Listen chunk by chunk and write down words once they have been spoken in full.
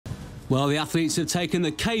Well, the athletes have taken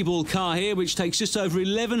the cable car here, which takes just over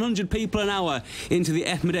 1,100 people an hour into the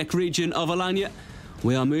Etmedek region of Alanya.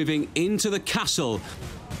 We are moving into the castle.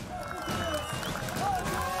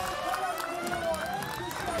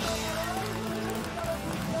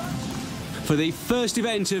 For the first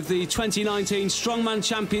event of the 2019 Strongman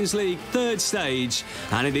Champions League third stage,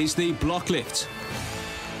 and it is the block lift.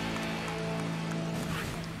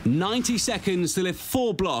 90 seconds to lift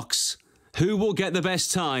 4 blocks. Who will get the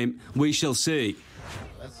best time? We shall see.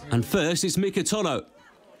 And first is Mika Toro.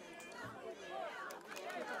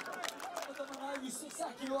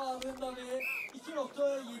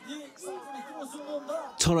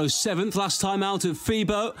 Toro's 7th last time out of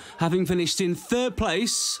FIBO, having finished in 3rd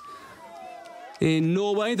place in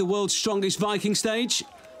Norway, the world's strongest Viking stage.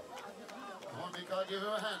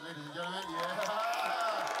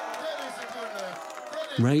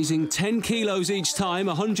 Raising 10 kilos each time,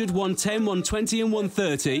 100, 110, 120 and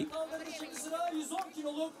 130.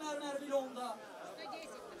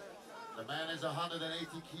 The man is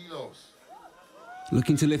 180 kilos.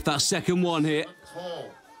 Looking to lift that second one here.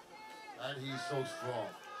 Tall. And he's so strong.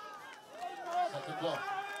 Second block.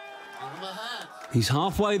 Give him a hand. He's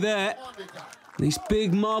halfway there. These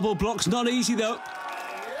big marble blocks, not easy though.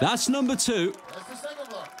 That's number 2. That's the second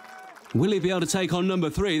block. Will he be able to take on number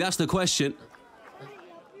 3? That's the question.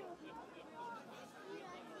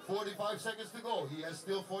 45 seconds to go. He has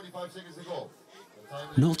still 45 seconds to go.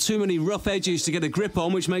 Not too many rough edges to get a grip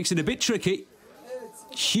on, which makes it a bit tricky.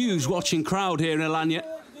 Huge watching crowd here in Alanya.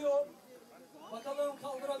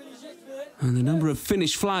 And the number of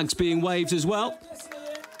Finnish flags being waved as well.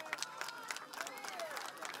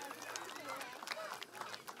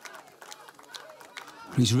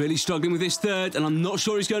 He's really struggling with this third, and I'm not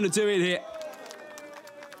sure he's going to do it here.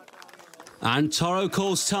 And Toro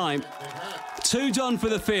calls time. 2 done for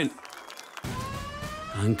the Finn.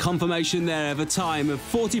 And confirmation there of a time of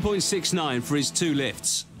 40.69 for his 2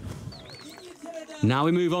 lifts. Now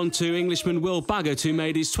we move on to Englishman Will Baggot, who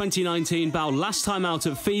made his 2019 bow last time out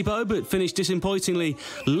of FIBO, but finished disappointingly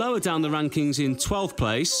lower down the rankings in 12th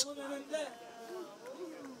place.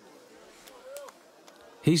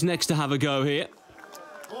 He's next to have a go here.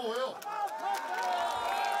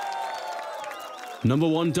 Number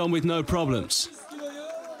 1 done with no problems.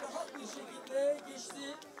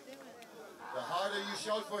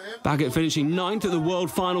 Baggot finishing 9th at the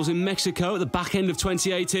World Finals in Mexico at the back end of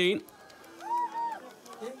 2018.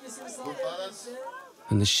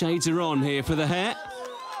 And the shades are on here for the hair.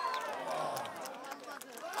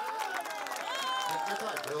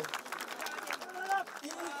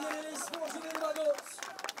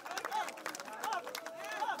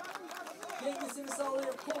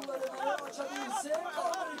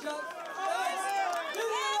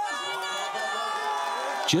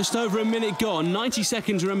 Just over a minute gone, 90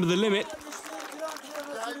 seconds, remember the limit.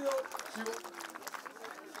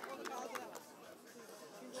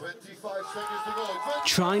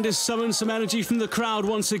 Trying to summon some energy from the crowd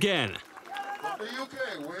once again.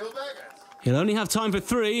 He'll only have time for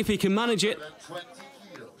 3 if he can manage it.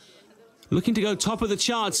 Looking to go top of the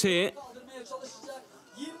charts here.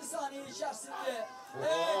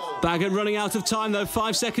 Baggot running out of time though,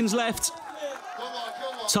 5 seconds left.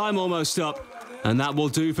 Time almost up. And that will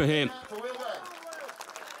do for him.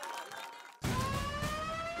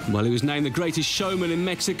 Well, he was named the greatest showman in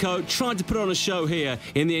Mexico. Tried to put on a show here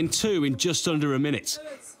in the end 2 in just under a minute.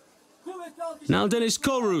 Now Dennis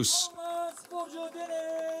Kohlruss.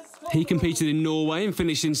 He competed in Norway and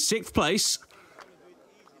finished in 6th place.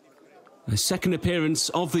 A second appearance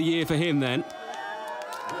of the year for him then.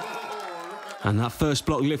 And that first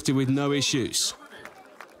block lifted with no issues.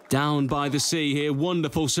 Down by the sea here,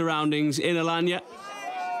 wonderful surroundings in Alanya.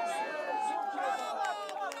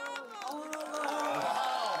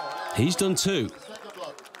 He's done 2.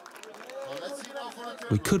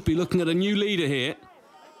 We could be looking at a new leader here.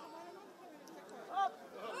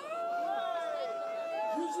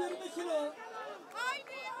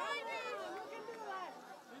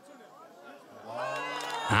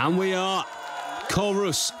 And we are.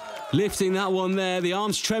 Kohlruss lifting that one there. The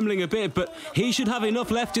arm's trembling a bit, but he should have enough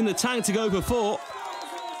left in the tank to go for 4.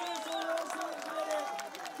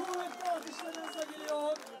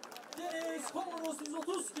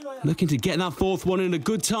 Looking to get that 4th one in a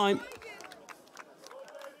good time.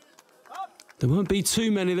 There won't be too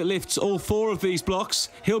many that lifts all 4 of these blocks.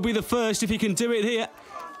 He'll be the first if he can do it here.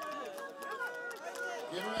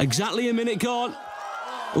 Exactly a minute gone.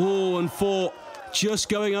 Oh, and 4 just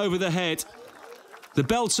going over the head. The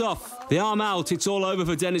belt's off, the arm out, it's all over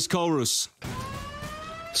for Dennis Kohlruss.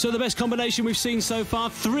 So the best combination we've seen so far,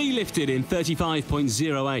 3 lifted in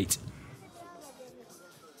 35.08.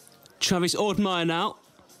 Travis Ortmayer now.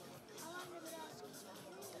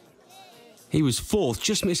 He was fourth,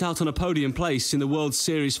 just missed out on a podium place in the World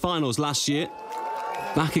Series finals last year.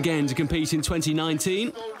 Back again to compete in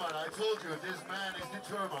 2019.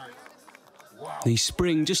 The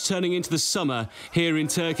spring just turning into the summer here in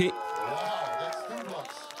Turkey. Wow, that's 2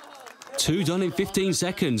 blocks. 2 done in 15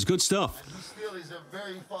 seconds. Good stuff. And he still is a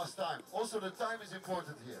very fast time. Also, the time is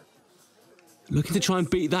important here. Looking to try and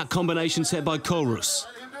beat that combination set by Kohlruss.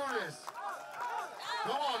 Let him do this.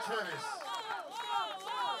 Come on, Travis.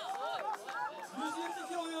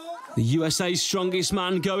 The USA's strongest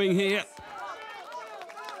man going here.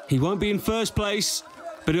 He won't be in first place,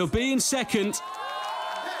 but he'll be in second. There you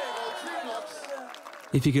go, 3 blocks.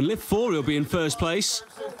 If he can lift 4, he'll be in first place.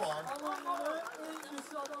 So far.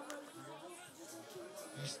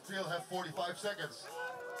 He still has 45 seconds.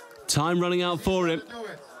 Time running out for him. Do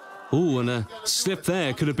it. Ooh, and a slip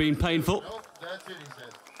there could have been painful. Nope, that's it, he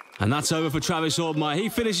said. And that's over for Travis Ortmayer. He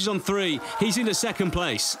finishes on 3. He's into second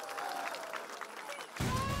place.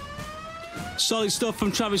 Solid stuff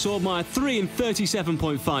from Travis Ortmayer, 3 in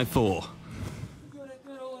 37.54.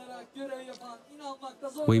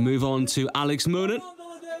 We move on to Alex Moonen.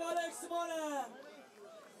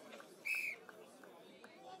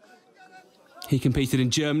 He competed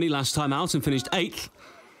in Germany last time out and finished 8th.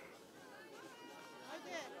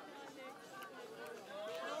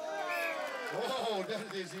 Oh,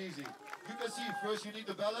 that is easy. You can see first you need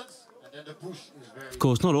the balance, and then the push is very... Of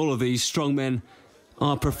course, not all of these strongmen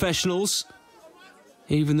are professionals,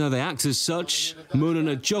 even though they act as such. Moonen,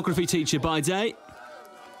 a geography teacher by day.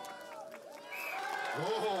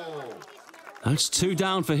 Oh, That's 2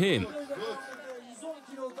 down for him. good.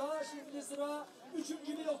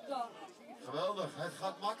 Geweldig. Het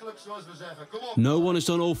gaat makkelijk, zoals we zeggen. Kom op. No one has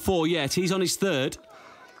done all 4 yet. He's on his 3rd.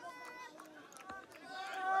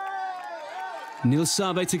 Neil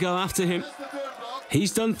Sabe to go after him. That's the 3rd block.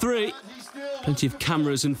 He's done 3. And he still... Plenty of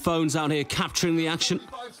cameras and phones out here capturing the action.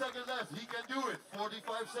 45 seconds left. He can do it.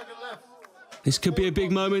 45 seconds left. This could be a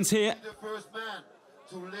big moment here. The first man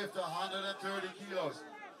to lift 130 kilos.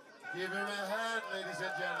 Give him a hand, ladies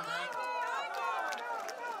and gentlemen.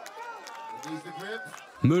 He needs the grip.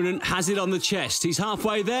 Moonen has it on the chest. He's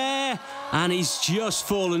halfway there, and he's just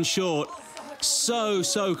fallen short. So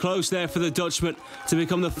close there for the Dutchman to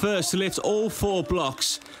become the first to lift all 4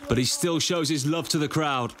 blocks, but he still shows his love to the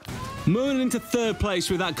crowd. Moonen into 3rd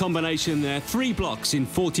place with that combination there, 3 blocks in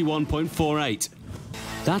 41.48.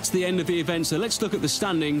 That's the end of the event, so let's look at the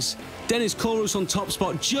standings. Dennis Kohlruss on top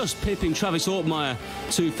spot, just pipping Travis Ortmayer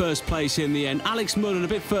to first place in the end. Alex Moonen a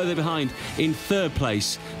bit further behind in 3rd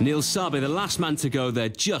place. Neil Sabe, the last man to go there,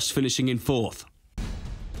 just finishing in 4th.